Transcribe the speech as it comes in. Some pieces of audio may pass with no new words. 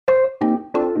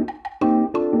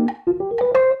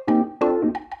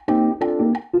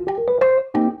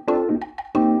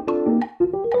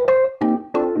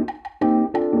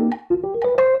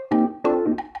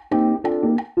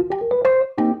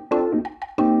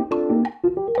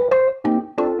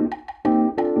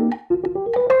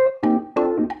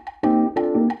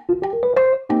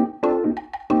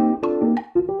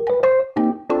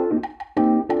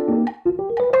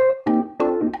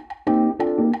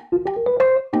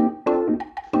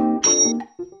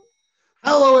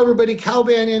Hello, everybody. Cal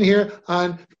Banyan here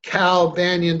on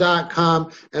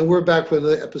calbanyan.com, and we're back with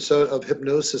another episode of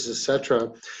Hypnosis,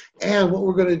 etc. And what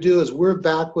we're going to do is we're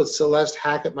back with Celeste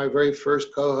Hackett, my very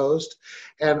first co-host,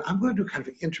 and I'm going to do kind of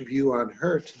an interview on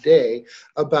her today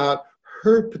about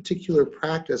her particular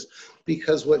practice,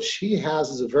 because what she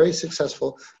has is a very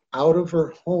successful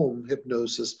out-of-her-home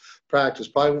hypnosis practice,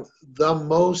 probably the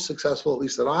most successful, at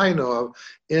least that I know of,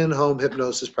 in-home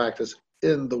hypnosis practice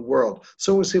in the world.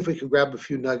 So we'll see if we can grab a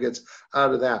few nuggets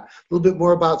out of that. A little bit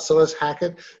more about Celeste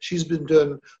Hackett. She's been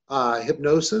doing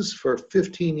hypnosis for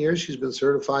 15 years. She's been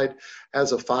certified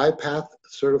as a 5-path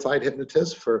certified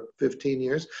hypnotist for 15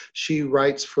 years. She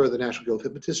writes for the National Guild of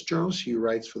Hypnotists Journal. She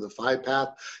writes for the 5-Path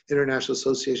International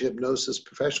Association of Hypnosis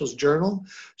Professionals Journal.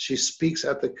 She speaks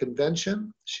at the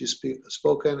convention. She's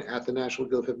spoken at the National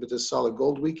Guild of Hypnotists Solid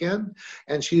Gold Weekend,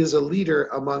 and she is a leader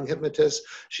among hypnotists.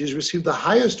 She's received the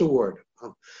highest award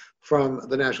from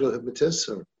the National Guild of Hypnotists,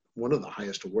 or one of the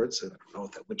highest awards. I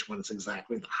don't know which one is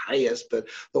exactly the highest, but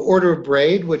the Order of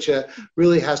Braid, which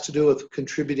really has to do with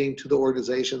contributing to the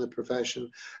organization, the profession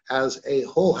as a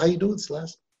whole. How you doing,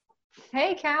 Celeste?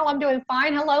 Hey, Cal, I'm doing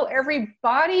fine. Hello,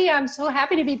 everybody. I'm so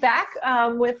happy to be back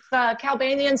with Cal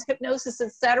Banyan's Hypnosis,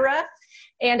 etc.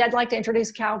 And I'd like to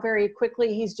introduce Cal very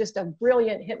quickly. He's just a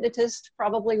brilliant hypnotist,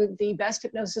 probably the best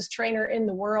hypnosis trainer in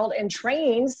the world, and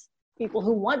trains people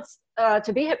who want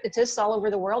to be hypnotists all over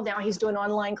the world. Now he's doing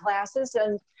online classes,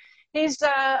 and he's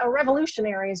a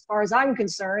revolutionary as far as I'm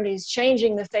concerned. He's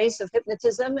changing the face of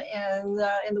hypnotism in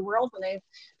the world. When they,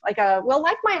 like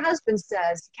my husband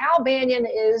says, Cal Banyan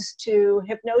is to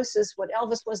hypnosis what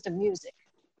Elvis was to music.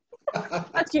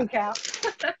 That's you, Cal.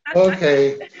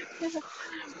 Okay.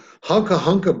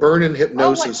 Hunka burning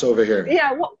hypnosis over here.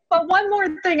 Yeah, well, but one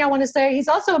more thing I want to say. He's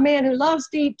also a man who loves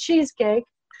to eat cheesecake.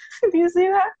 Do you see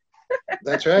that?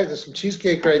 That's right. There's some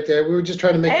cheesecake right there. We were just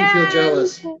trying to make you feel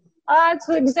jealous. That's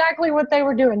exactly what they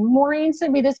were doing. Maureen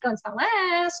sent me this gun,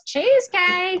 Celeste,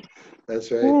 cheesecake. That's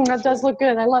right. That does look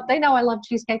good. They know I love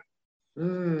cheesecake.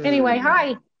 Anyway,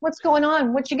 hi. What's going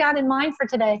on? What you got in mind for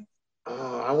today?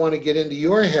 I want to get into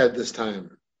your head this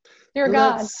time. Dear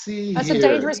God. Let's see That's here. a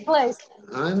dangerous place.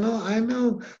 I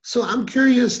know. So I'm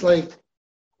curious, like,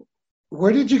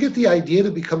 where did you get the idea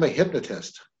to become a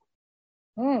hypnotist?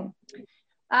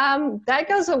 That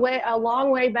goes a long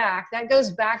way back. That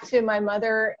goes back to my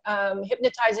mother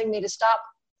hypnotizing me to stop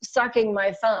sucking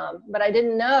my thumb. But I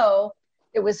didn't know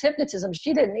it was hypnotism.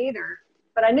 She didn't either.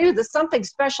 But I knew that something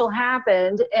special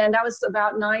happened, and I was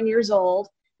about 9 years old.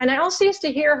 And I also used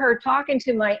to hear her talking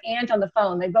to my aunt on the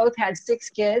phone. They both had 6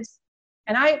 kids.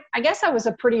 And I guess I was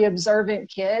a pretty observant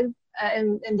kid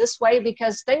in this way,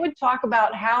 because they would talk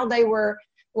about how they were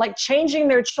like changing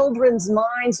their children's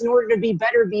minds in order to be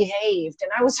better behaved. And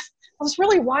I was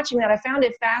really watching that. I found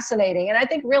it fascinating. And I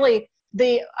think really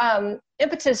the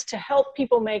impetus to help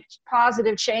people make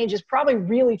positive changes probably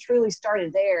really, truly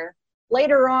started there.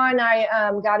 Later on, I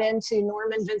got into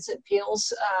Norman Vincent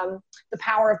Peale's The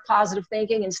Power of Positive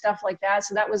Thinking and stuff like that.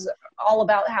 So that was all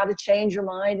about how to change your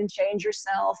mind and change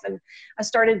yourself. And I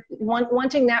started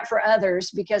wanting that for others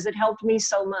because it helped me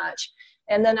so much.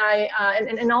 And then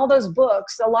and all those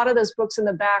books, a lot of those books in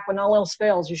the back, when all else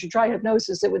fails, you should try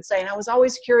hypnosis, it would say. And I was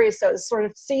always curious, those sort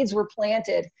of seeds were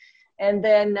planted. And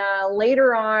then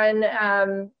later on,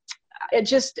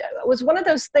 it was one of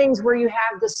those things where you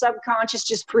have the subconscious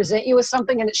just present you with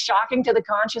something, and it's shocking to the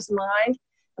conscious mind,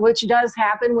 which does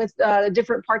happen with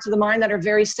different parts of the mind that are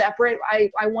very separate.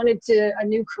 I wanted a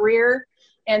new career.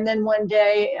 And then one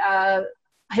day,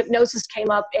 hypnosis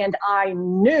came up, and I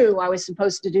knew I was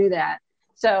supposed to do that.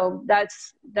 So that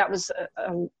was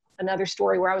another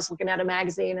story where I was looking at a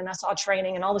magazine and I saw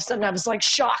training, and all of a sudden I was like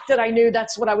shocked that I knew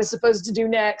that's what I was supposed to do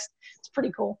next. It's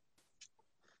pretty cool.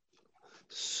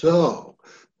 So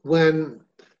how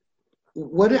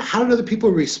did other people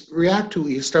react to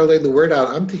you start letting the word out?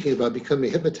 I'm thinking about becoming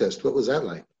a hypnotist. What was that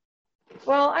like?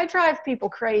 Well, I drive people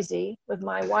crazy with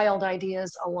my wild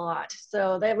ideas a lot.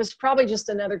 So that was probably just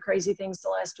another crazy thing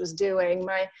Celeste was doing.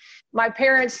 My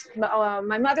parents,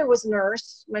 my mother was a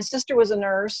nurse. My sister was a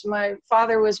nurse. My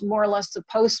father was more or less a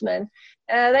postman.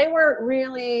 They weren't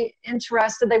really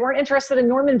interested. They weren't interested in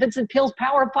Norman Vincent Peale's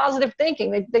Power of Positive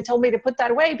Thinking. They told me to put that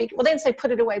away. Well, they didn't say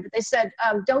put it away, but they said,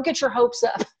 don't get your hopes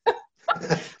up.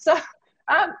 So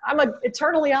I'm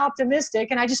eternally optimistic,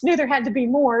 and I just knew there had to be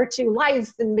more to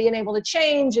life than being able to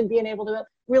change and being able to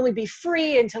really be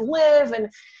free and to live. And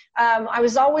I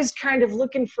was always kind of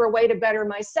looking for a way to better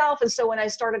myself. And so when I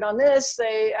started on this,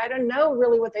 I don't know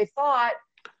really what they thought.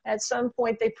 At some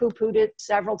point, they poo-pooed it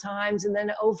several times. And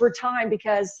then over time,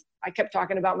 because I kept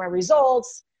talking about my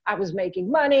results, I was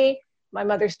making money. My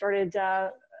mother started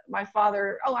my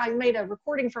father, oh, I made a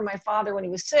recording for my father when he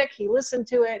was sick. He listened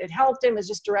to it. It helped him. It was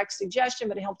just direct suggestion,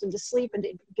 but it helped him to sleep and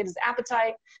to get his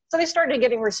appetite. So they started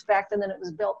getting respect, and then it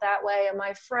was built that way. And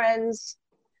my friends,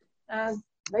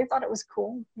 they thought it was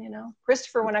cool, you know.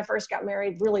 Christopher, when I first got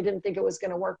married, really didn't think it was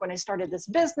going to work when I started this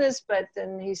business, but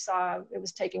then he saw it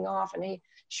was taking off, and he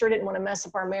sure didn't want to mess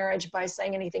up our marriage by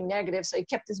saying anything negative, so he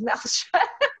kept his mouth shut.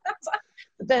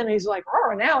 But then he's like,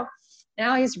 oh,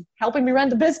 now he's helping me run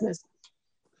the business.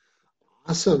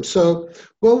 Awesome. So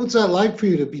what was that like for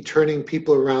you to be turning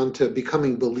people around to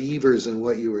becoming believers in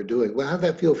what you were doing? Well, how'd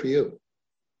that feel for you?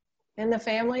 In the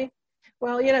family?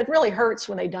 Well, you know, it really hurts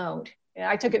when they don't. And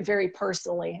I took it very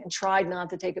personally and tried not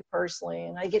to take it personally.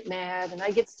 And I get mad and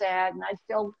I get sad and I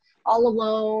feel all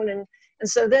alone. And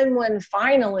so then when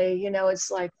finally, you know, it's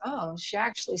like, oh, she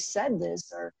actually said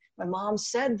this, or my mom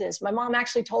said this. My mom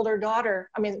actually told her daughter,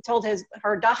 told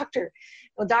her doctor.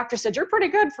 The doctor said, you're pretty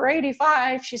good for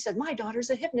 85. She said, my daughter's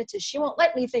a hypnotist. She won't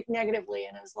let me think negatively.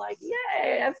 And I was like,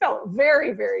 yay, I felt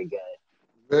very, very good.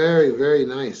 Very, very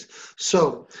nice.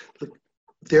 So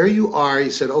there you are.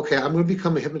 You said, okay, I'm going to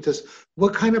become a hypnotist.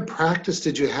 What kind of practice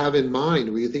did you have in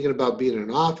mind? Were you thinking about being in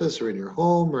an office or in your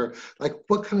home, or like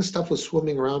what kind of stuff was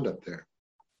swimming around up there?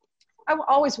 I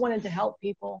always wanted to help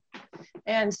people.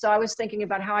 And so I was thinking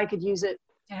about how I could use it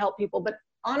to help people. But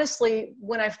honestly,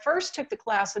 when I first took the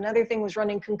class, another thing was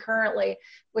running concurrently,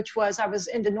 which was I was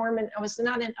into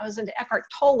Eckhart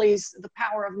Tolle's The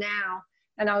Power of Now.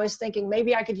 And I was thinking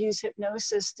maybe I could use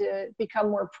hypnosis to become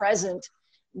more present.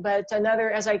 But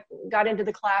as I got into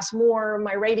the class more,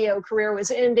 my radio career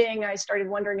was ending. I started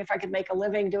wondering if I could make a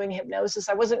living doing hypnosis.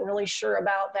 I wasn't really sure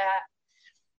about that.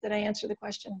 Did I answer the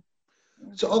question?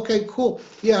 So, okay, cool.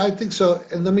 Yeah, I think so.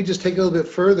 And let me just take it a little bit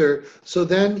further. So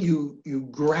then you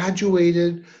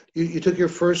graduated, you took your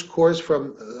first course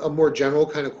from a more general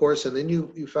kind of course, and then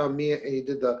you found me and you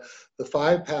did the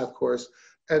 5-path course.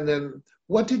 And then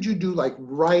what did you do like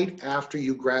right after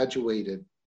you graduated?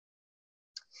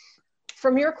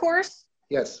 From your course?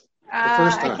 Yes, the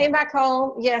first time. I came back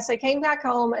home. Yes, I came back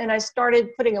home and I started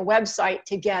putting a website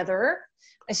together.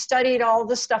 I studied all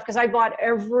the stuff because I bought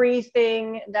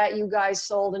everything that you guys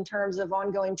sold in terms of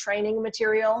ongoing training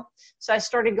material. So I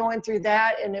started going through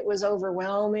that, and it was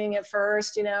overwhelming at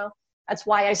first, you know. That's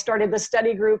why I started the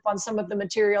study group on some of the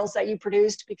materials that you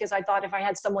produced, because I thought if I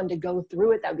had someone to go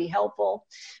through it, that'd be helpful.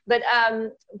 But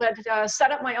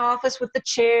set up my office with the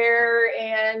chair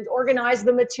and organize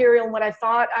the material and what I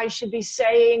thought I should be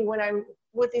saying when I'm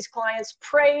with these clients,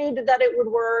 prayed that it would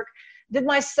work. Did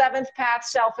my 7th path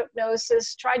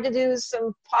self-hypnosis, tried to do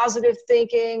some positive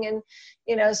thinking and,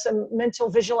 you know, some mental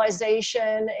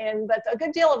visualization. But a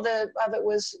good deal of it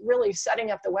was really setting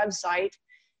up the website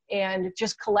and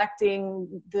just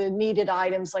collecting the needed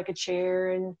items like a chair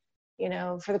and, you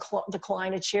know, for the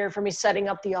client, a chair for me, setting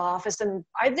up the office. And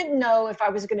I didn't know if I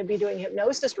was going to be doing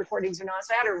hypnosis recordings or not.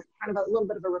 So I had kind of a little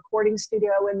bit of a recording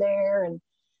studio in there and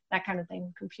that kind of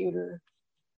thing, computer.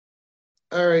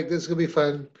 All right, this is going to be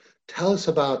fun. Tell us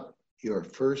about your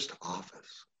first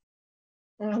office.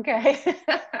 Okay.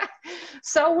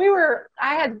 So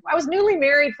I was newly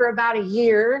married for about a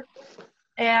year,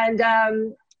 and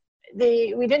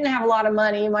we didn't have a lot of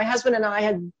money. My husband and I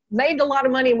had made a lot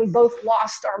of money, and we both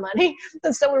lost our money.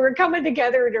 And so we were coming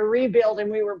together to rebuild,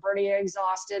 and we were pretty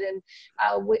exhausted. And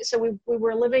so we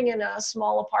were living in a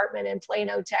small apartment in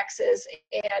Plano, Texas,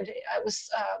 and it was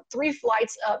 3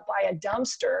 flights up by a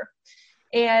dumpster.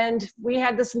 And we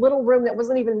had this little room that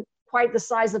wasn't even quite the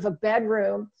size of a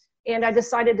bedroom. And I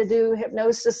decided to do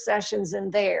hypnosis sessions in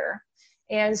there.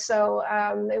 And so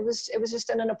it was just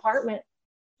in an apartment.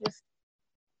 Just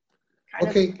kind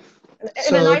of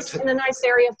in a nice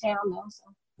area of town though.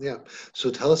 So. Yeah. So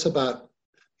tell us about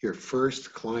your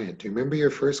first client. Do you remember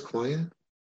your first client?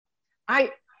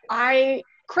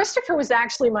 Christopher was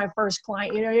actually my first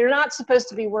client. You know, you're not supposed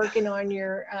to be working on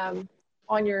your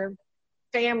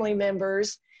family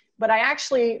members, but I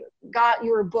actually got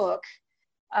your book,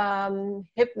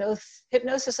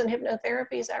 Hypnosis and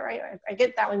Hypnotherapy. Is that right? I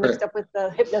get that one mixed up with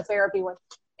the hypnotherapy one.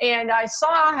 And I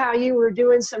saw how you were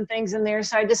doing some things in there,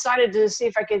 so I decided to see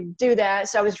if I could do that.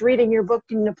 So I was reading your book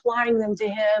and applying them to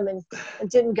him, and it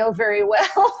didn't go very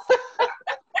well.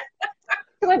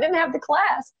 Because I didn't have the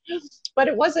class, but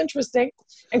it was interesting.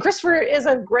 And Christopher is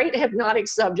a great hypnotic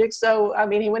subject. So, I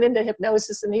mean, he went into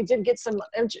hypnosis and he did get some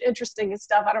interesting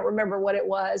stuff. I don't remember what it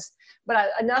was, but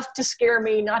enough to scare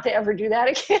me not to ever do that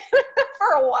again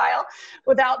for a while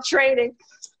without training.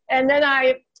 And then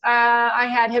I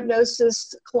had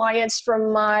hypnosis clients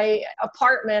from my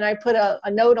apartment. I put a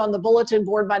note on the bulletin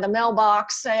board by the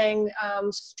mailbox saying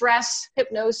stress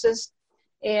hypnosis.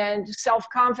 and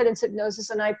self-confidence hypnosis.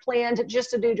 And I planned just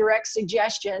to do direct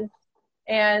suggestion.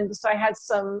 And so I had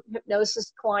some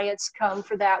hypnosis clients come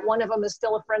for that. One of them is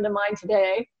still a friend of mine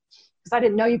today, because I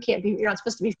didn't know you're not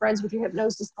supposed to be friends with your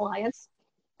hypnosis clients.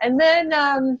 And then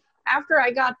after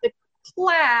I got the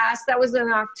class, that was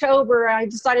in October, I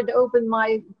decided to open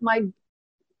my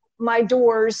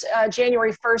doors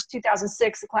January 1st,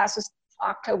 2006. The class was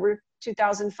October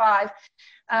 2005.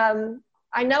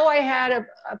 I know I had a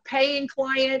paying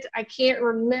client. I can't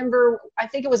remember. I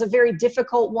think it was a very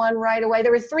difficult one right away.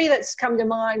 There were three that's come to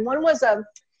mind. One was a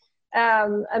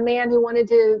man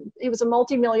who he was a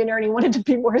multimillionaire and he wanted to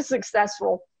be more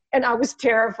successful. And I was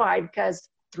terrified because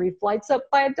 3 flights up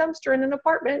by a dumpster in an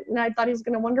apartment. And I thought he was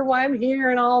going to wonder why I'm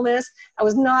here and all this. I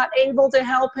was not able to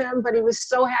help him, but he was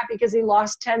so happy because he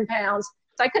lost 10 pounds.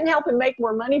 So I couldn't help him make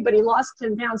more money, but he lost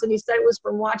 10 pounds. And he said it was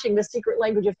from watching the Secret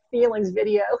Language of Feelings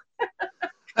video.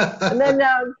 And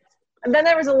then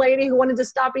there was a lady who wanted to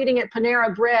stop eating at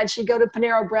Panera Bread. She'd go to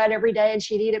Panera Bread every day and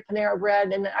she'd eat at Panera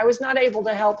Bread. And I was not able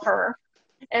to help her.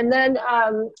 And then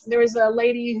there was a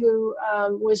lady who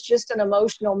was just an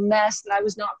emotional mess that I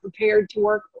was not prepared to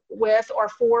work with or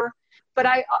for. But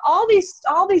all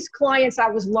these clients I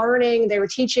was learning, they were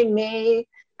teaching me.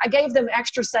 I gave them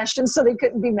extra sessions so they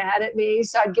couldn't be mad at me.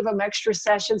 So I'd give them extra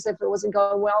sessions if it wasn't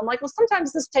going well. I'm like, well,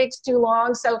 sometimes this takes too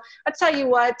long. So I'll tell you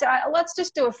what, let's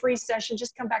just do a free session.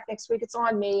 Just come back next week. It's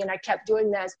on me. And I kept doing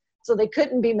that. So they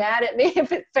couldn't be mad at me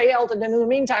if it failed. And then in the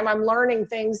meantime, I'm learning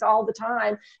things all the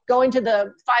time, going to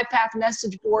the 5-path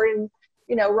message board and,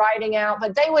 writing out.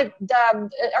 But they would,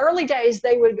 early days,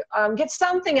 they would get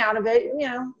something out of it.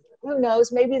 Who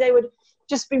knows? Maybe they would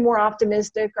just be more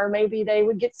optimistic, or maybe they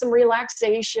would get some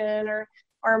relaxation,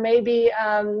 or maybe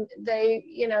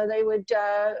they would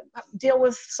deal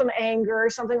with some anger or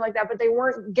something like that. But they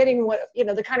weren't getting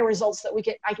the kind of results that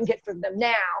I can get from them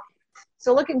now.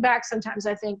 So looking back, sometimes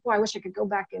I think, I wish I could go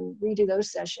back and redo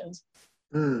those sessions.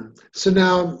 So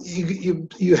now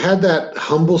you had that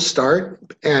humble start,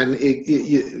 and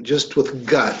you just with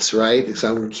guts, right? So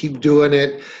I'm going to keep doing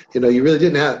it. You really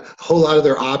didn't have a whole lot of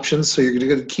other options, so you're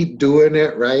going to keep doing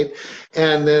it, right?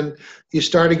 And then you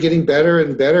started getting better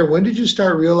and better. When did you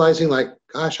start realizing, like,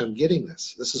 gosh, I'm getting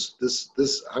this?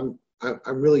 I'm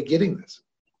really getting this.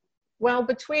 Well,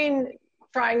 between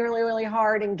trying really, really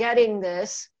hard and getting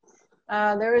this,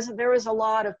 there was a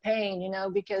lot of pain,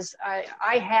 because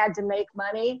I had to make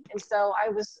money. And so I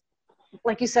was,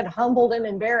 like you said, humbled and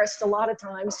embarrassed a lot of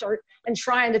times, and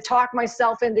trying to talk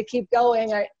myself into keep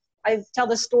going. I tell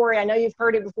the story, I know you've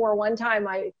heard it before. One time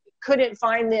I couldn't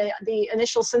find the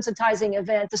initial sensitizing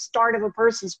event, the start of a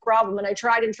person's problem. And I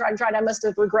tried and tried and tried. I must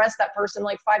have regressed that person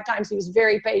like 5 times. He was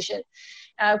very patient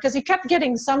because he kept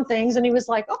getting some things. And he was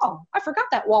like, oh, I forgot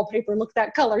that wallpaper and look at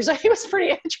that color. So he was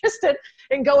pretty interested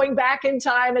in going back in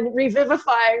time and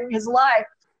revivifying his life.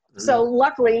 So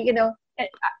luckily,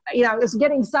 I was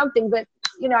getting something, but,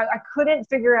 I couldn't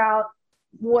figure out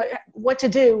what to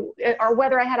do, or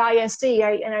whether I had ISC.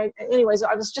 Anyways,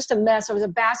 I was just a mess. I was a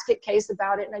basket case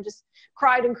about it. And I just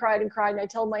cried and cried and cried. And I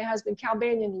told my husband, Cal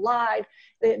Banyan lied.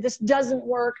 This doesn't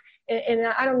work. And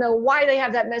I don't know why they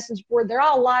have that message board. They're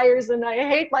all liars. And I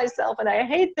hate myself and I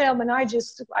hate them. And I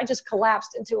just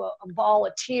collapsed into a ball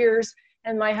of tears.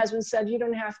 And my husband said, you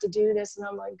don't have to do this. And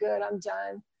I'm like, good, I'm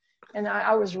done. And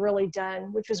I was really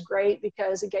done, which was great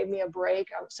because it gave me a break,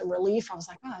 some relief. I was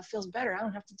like, oh, it feels better. I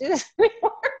don't have to do this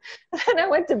anymore. And I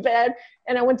went to bed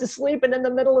and I went to sleep. And in the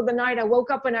middle of the night, I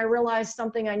woke up and I realized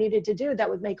something I needed to do that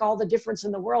would make all the difference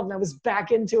in the world. And I was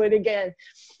back into it again.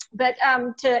 But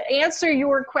to answer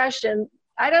your question,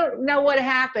 I don't know what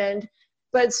happened,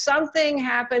 but something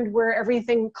happened where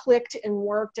everything clicked and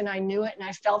worked and I knew it. And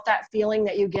I felt that feeling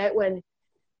that you get when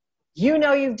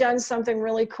you've done something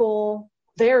really cool.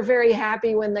 They're very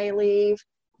happy when they leave.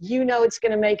 It's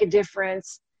going to make a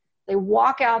difference. They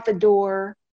walk out the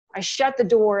door. I shut the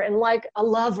door, and like a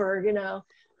lover,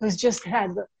 who's just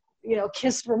had the,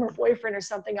 kiss from her boyfriend or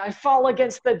something, I fall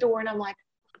against the door and I'm like,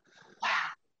 wow,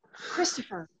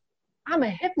 Christopher, I'm a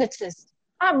hypnotist.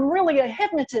 I'm really a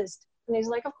hypnotist. And he's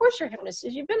like, of course you're a hypnotist.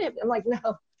 You've been I'm like,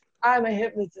 no, I'm a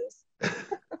hypnotist.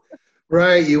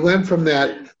 Right. You went from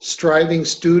that striving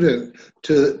student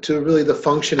to really the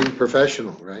functioning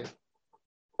professional, right?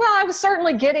 Well, I was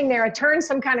certainly getting there. I turned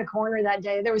some kind of corner that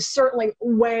day. There was certainly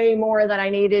way more that I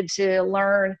needed to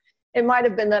learn. It might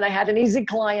have been that I had an easy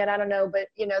client. I don't know. But,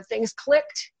 things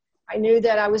clicked. I knew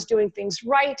that I was doing things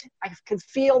right. I could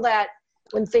feel that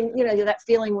that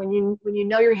feeling when you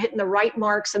know you're hitting the right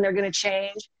marks and they're going to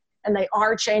change. And they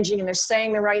are changing and they're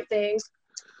saying the right things.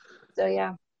 So,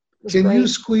 yeah. Can you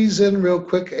squeeze in real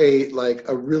quick a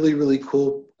really, really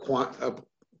cool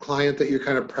client that you're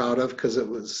kind of proud of because it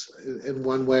was in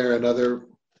one way or another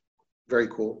very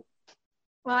cool?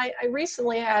 Well, I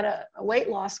recently had a weight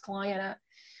loss client.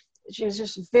 She was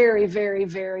just very, very,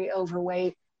 very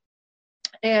overweight.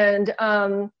 And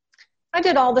I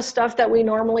did all the stuff that we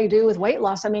normally do with weight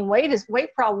loss. I mean,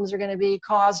 weight problems are going to be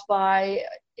caused by,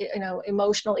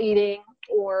 emotional eating,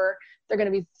 or they're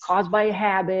going to be caused by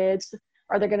habits,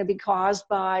 or they're going to be caused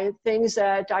by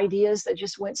ideas that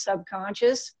just went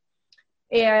subconscious.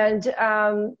 And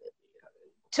to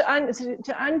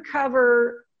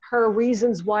uncover her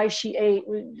reasons why she ate,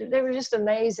 they were just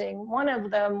amazing. One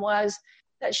of them was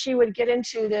that she would get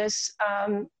into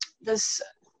this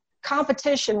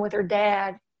competition with her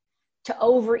dad to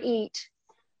overeat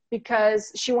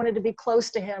because she wanted to be close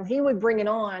to him. He would bring it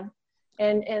on,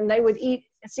 and they would eat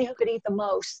and see who could eat the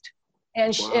most.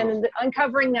 And Wow. And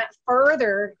uncovering that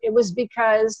further, it was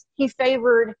because he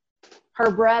favored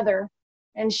her brother,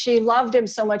 and she loved him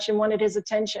so much and wanted his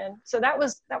attention. So that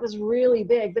was really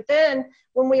big. But then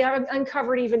when we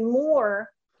uncovered even more,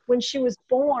 when she was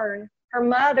born, her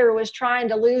mother was trying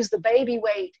to lose the baby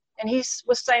weight, and he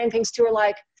was saying things to her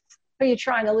like, "Who are you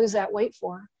trying to lose that weight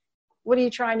for? What are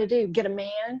you trying to do? Get a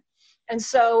man?" And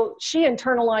so she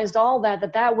internalized all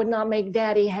that would not make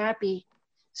daddy happy.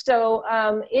 So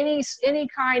any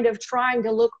kind of trying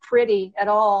to look pretty at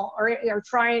all, or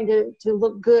trying to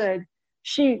look good,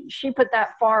 she put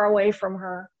that far away from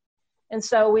her. And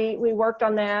so we worked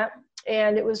on that,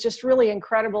 and it was just really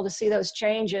incredible to see those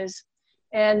changes.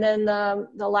 And then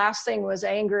the last thing was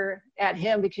anger at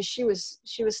him because she was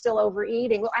still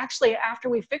overeating. Well, actually, after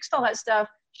we fixed all that stuff,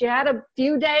 she had a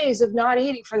few days of not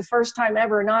eating for the first time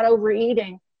ever, not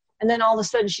overeating. And then all of a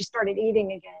sudden she started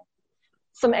eating again.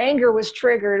 Some anger was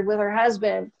triggered with her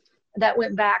husband that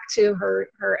went back to her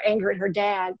anger at her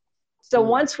dad. So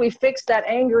once we fixed that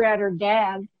anger at her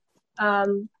dad,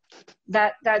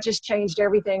 that just changed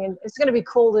everything. And it's going to be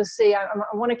cool to see. I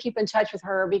want to keep in touch with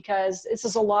her because this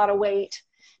is a lot of weight,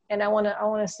 and I want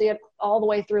to see it all the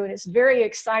way through. And it's very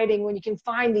exciting when you can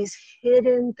find these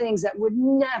hidden things that would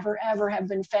never, ever have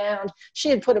been found. She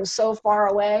had put them so far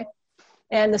away.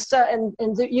 And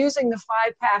using the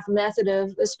 5-path method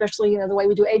of, especially, the way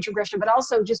we do age regression, but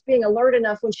also just being alert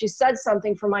enough when she said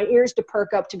something for my ears to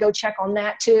perk up to go check on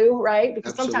that too, right?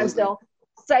 Because Absolutely. Sometimes they'll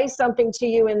say something to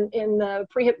you in the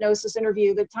pre-hypnosis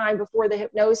interview, the time before the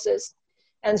hypnosis,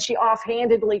 and she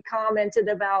offhandedly commented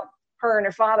about her and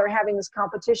her father having this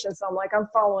competition. So I'm like, I'm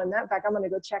following that back. I'm going to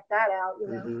go check that out,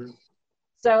 Mm-hmm.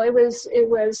 So it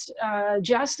was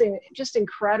just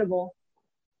incredible.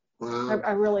 Wow.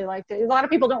 I really liked it. A lot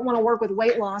of people don't want to work with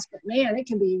weight loss, but man, it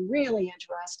can be really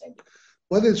interesting.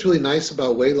 What is really nice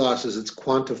about weight loss is it's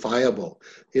quantifiable.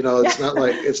 It's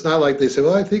not like they say,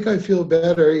 well, I think I feel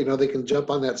better. They can jump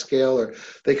on that scale, or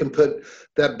they can put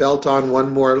that belt on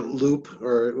one more loop,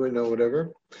 or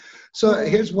whatever. So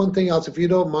here's one thing else, if you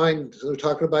don't mind, we're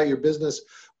talking about your business.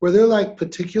 Were there like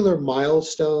particular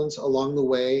milestones along the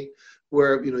way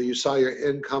where you saw your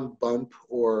income bump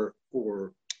or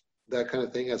that kind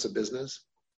of thing as a business?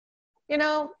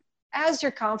 As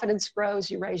your confidence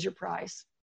grows, you raise your price.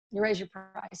 You raise your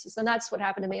prices. And that's what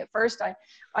happened to me at first.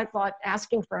 I thought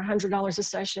asking for $100 a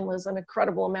session was an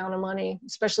incredible amount of money,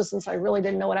 especially since I really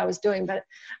didn't know what I was doing. But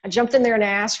I jumped in there and I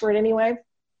asked for it anyway,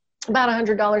 about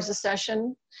 $100 a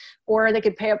session, or they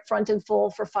could pay up front in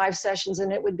full for 5 sessions,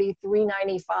 and it would be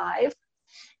 $395.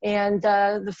 And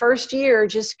the first year,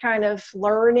 just kind of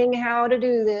learning how to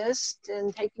do this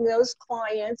and taking those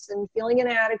clients and feeling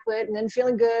inadequate and then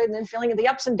feeling good and then feeling the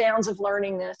ups and downs of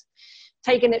learning this,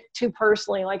 taking it too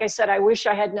personally. Like I said, I wish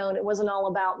I had known it wasn't all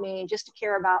about me, just to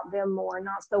care about them more,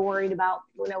 not so worried about,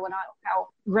 how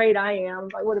great I am.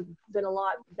 I would have been a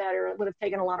lot better. It would have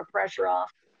taken a lot of pressure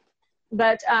off.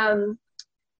 But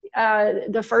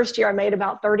the first year I made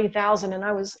about $30,000, and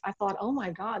I thought, oh my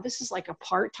God, this is like a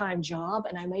part-time job,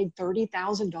 and I made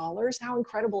 $30,000. How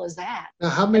incredible is that? Now,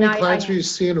 how many clients were you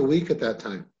seeing a week at that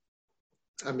time?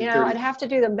 I mean, I'd have to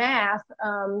do the math.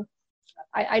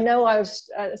 I know I was,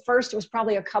 at first it was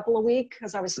probably a couple a week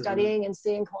because I was studying and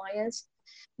seeing clients.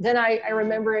 Then I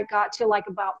remember it got to like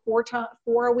about 4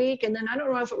 a week. And then I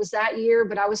don't know if it was that year,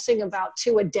 but I was seeing about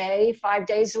 2 a day, 5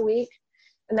 days a week.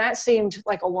 And that seemed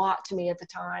like a lot to me at the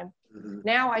time.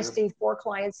 Now I see 4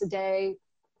 clients a day,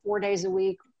 4 days a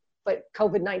week, but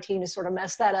COVID-19 has sort of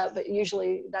messed that up. But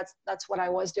usually that's what I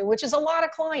was doing, which is a lot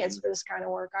of clients for this kind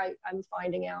of work, I'm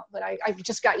finding out. But I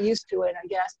just got used to it, I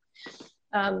guess.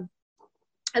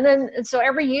 And so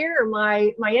every year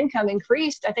my income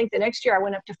increased. I think the next year I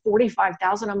went up to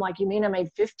 45,000. I'm like, you mean I made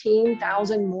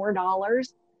 15,000 more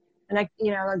dollars? And I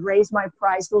raised my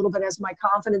price a little bit as my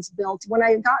confidence built. When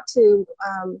I got to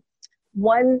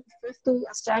 $150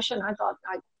 a session. I thought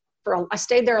I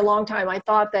stayed there a long time. I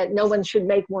thought that no one should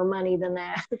make more money than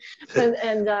that.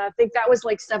 and I think that was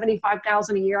like $75,000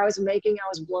 a year I was making. I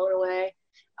was blown away.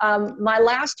 My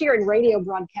last year in radio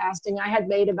broadcasting, I had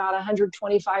made about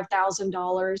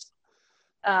 $125,000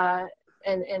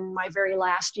 in my very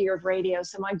last year of radio.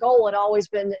 So my goal had always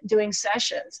been doing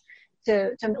sessions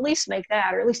to at least make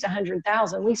that, or at least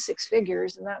 100,000, at least six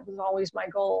figures. And that was always my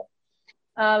goal.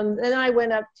 Then I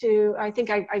went up to, I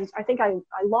think I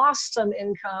lost some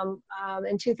income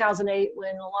in 2008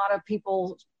 when a lot of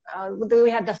people, we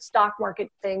had the stock market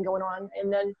thing going on. And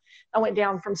then I went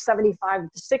down from 75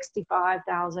 to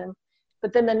 65,000.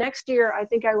 But then the next year, I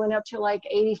think I went up to like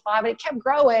 85, and it kept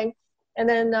growing. And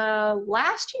then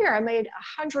last year I made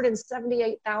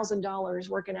 $178,000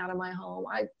 working out of my home.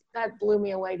 That blew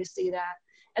me away to see that.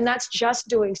 And that's just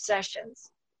doing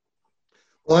sessions.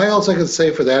 Well, I also can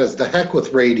say for that is the heck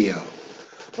with radio.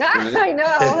 Right? I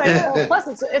know.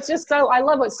 Plus, it's just so, I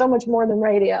love it so much more than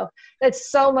radio. It's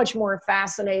so much more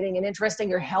fascinating and interesting.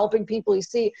 You're helping people. You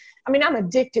see, I mean, I'm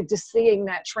addicted to seeing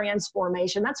that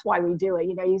transformation. That's why we do it.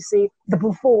 You know, you see the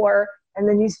before, and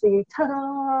then you see,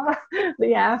 ta-da,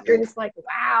 the after. And it's like,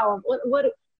 wow, what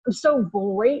I'm so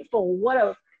grateful. What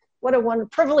a wonderful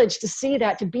privilege to see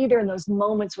that, to be there in those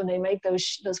moments when they make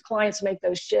those clients make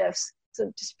those shifts.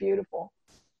 It's just beautiful.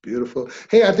 Beautiful.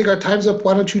 Hey, I think our time's up.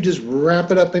 Why don't you just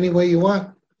wrap it up any way you want?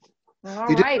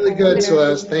 You did really good,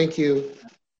 Celeste. Thank you.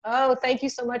 Oh, thank you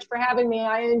so much for having me.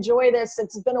 I enjoy this.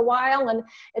 It's been a while, and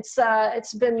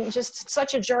it's been just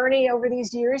such a journey over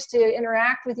these years to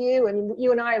interact with you. And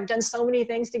you and I have done so many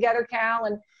things together, Cal,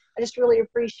 and I just really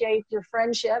appreciate your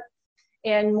friendship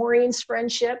and Maureen's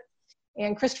friendship.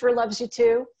 And Christopher loves you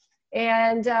too.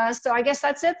 And so I guess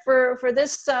that's it for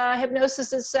this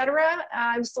Hypnosis, etc.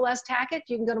 I'm Celeste Hackett.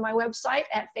 You can go to my website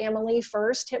at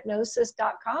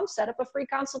familyfirsthypnosis.com. Set up a free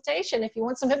consultation if you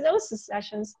want some hypnosis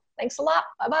sessions. Thanks a lot.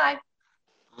 Bye-bye.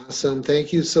 Awesome.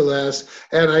 Thank you, Celeste.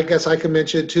 And I guess I can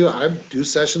mention too, I do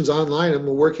sessions online. I'm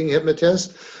a working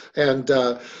hypnotist. And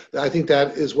I think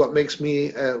that is what makes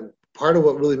me, part of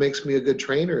what really makes me a good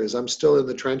trainer is I'm still in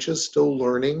the trenches, still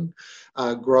learning,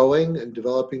 growing and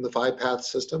developing the 5-path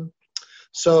system.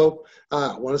 So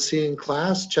I want to see you in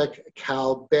class. Check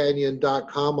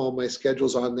calbanyan.com. All my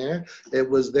schedule's on there. It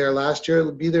was there last year.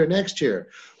 It'll be there next year.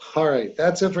 All right.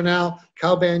 That's it for now.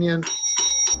 Cal Banyan.